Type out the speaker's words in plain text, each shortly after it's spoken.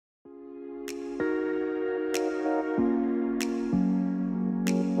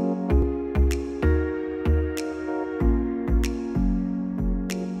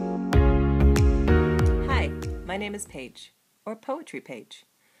My name is Paige, or Poetry Paige.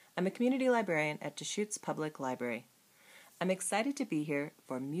 I'm a community librarian at Deschutes Public Library. I'm excited to be here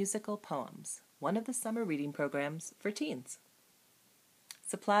for Musical Poems, one of the summer reading programs for teens.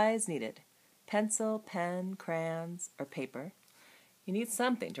 Supplies needed: pencil, pen, crayons, or paper. You need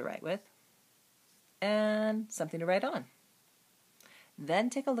something to write with, and something to write on. Then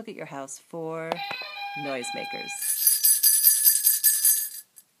take a look at your house for noisemakers.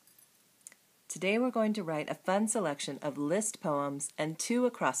 Today we're going to write a fun selection of list poems and 2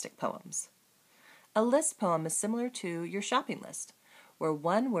 acrostic poems. A list poem is similar to your shopping list, where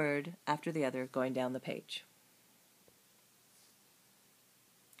one word after the other going down the page.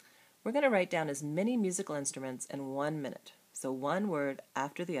 We're going to write down as many musical instruments in 1 minute, so one word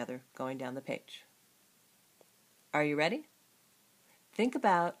after the other going down the page. Are you ready? Think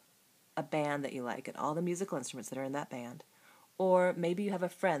about a band that you like and all the musical instruments that are in that band. Or maybe you have a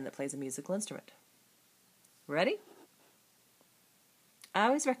friend that plays a musical instrument. Ready? I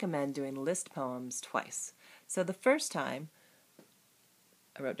always recommend doing list poems twice. So the first time,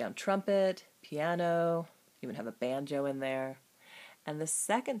 I wrote down trumpet, piano, even have a banjo in there. And the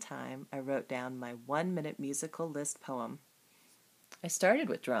second time, I wrote down my 1-minute musical list poem. I started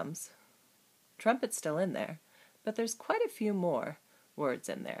with drums. Trumpet's still in there, but there's quite a few more words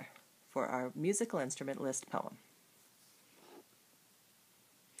in there for our musical instrument list poem.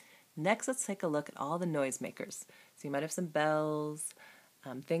 Next, let's take a look at all the noisemakers. So you might have some bells,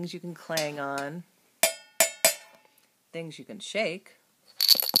 things you can clang on, things you can shake,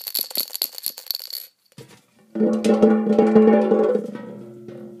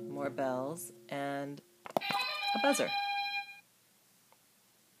 more bells, and a buzzer.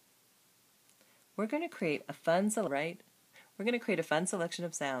 We're going to create a fun selection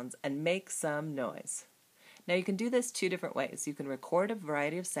of sounds and make some noise. Now you can do this 2 different ways. You can record a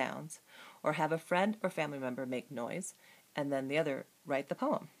variety of sounds, or have a friend or family member make noise, and then the other write the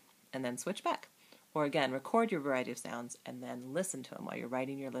poem, and then switch back. Or again, record your variety of sounds, and then listen to them while you're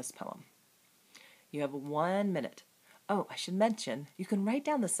writing your list poem. You have 1 minute. Oh, I should mention, you can write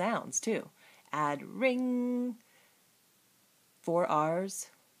down the sounds too. Add ring, 4 R's,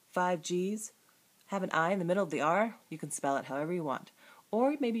 5 G's, have an I in the middle of the R. You can spell it however you want.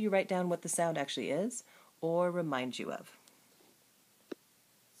 Or maybe you write down what the sound actually is, or remind you of.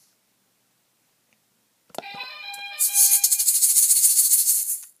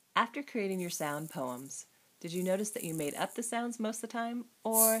 After creating your sound poems, did you notice that you made up the sounds most of the time,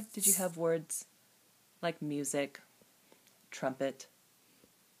 or did you have words like music, trumpet,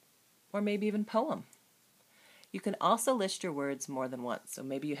 or maybe even poem? You can also list your words more than once, so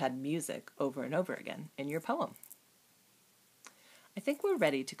maybe you had music over and over again in your poem. I think we're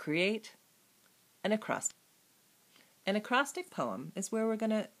ready to create an acrostic. An acrostic poem is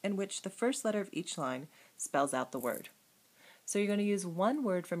in which the first letter of each line spells out the word. So you're going to use one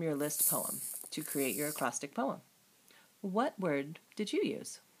word from your list poem to create your acrostic poem. What word did you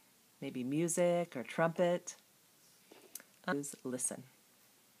use? Maybe music or trumpet. Use listen.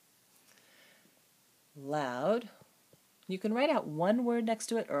 Loud. You can write out one word next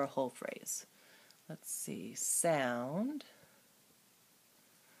to it or a whole phrase. Let's see. Sound.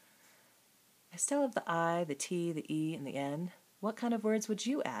 I still have the I, the T, the E, and the N. What kind of words would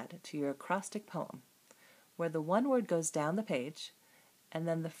you add to your acrostic poem, where the one word goes down the page, and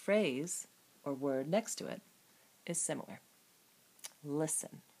then the phrase or word next to it is similar?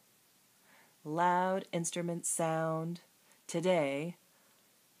 Listen. Loud instrument sound. Today.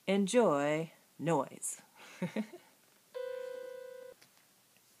 Enjoy noise.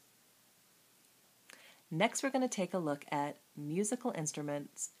 Next, we're going to take a look at musical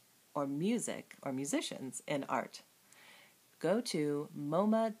instruments or music or musicians in art. Go to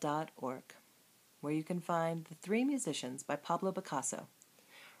moma.org, where you can find the 3 musicians by Pablo Picasso.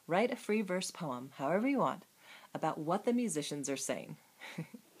 Write a free verse poem, however you want, about what the musicians are saying.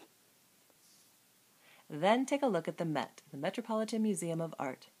 Then take a look at the Met, the Metropolitan Museum of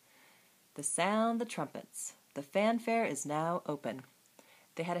Art. The sound the trumpets. The fanfare is now open.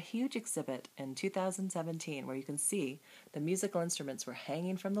 They had a huge exhibit in 2017 where you can see the musical instruments were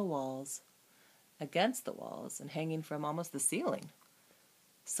hanging from the walls, against the walls, and hanging from almost the ceiling.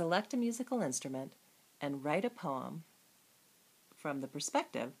 Select a musical instrument and write a poem from the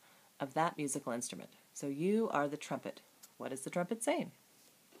perspective of that musical instrument. So you are the trumpet. What is the trumpet saying?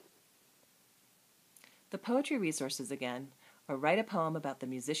 The poetry resources again are write a poem about the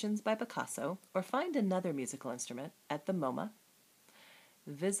musicians by Picasso, or find another musical instrument at the MoMA.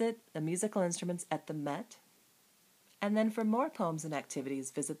 Visit the musical instruments at the Met, and then for more poems and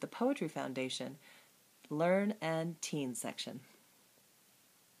activities, visit the Poetry Foundation Learn and Teen section.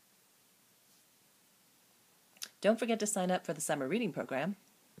 Don't forget to sign up for the summer reading program.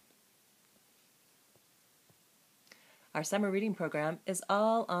 Our summer reading program is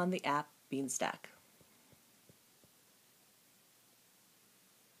all on the app Beanstack.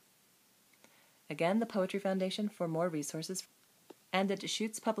 Again, the Poetry Foundation for more resources, and at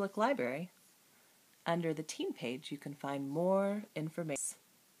Deschutes Public Library, under the Teen page, you can find more information.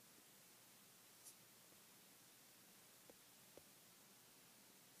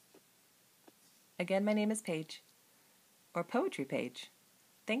 Again, my name is Paige, or Poetry Paige.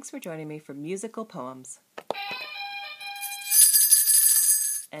 Thanks for joining me for musical poems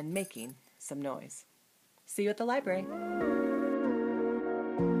and making some noise. See you at the library.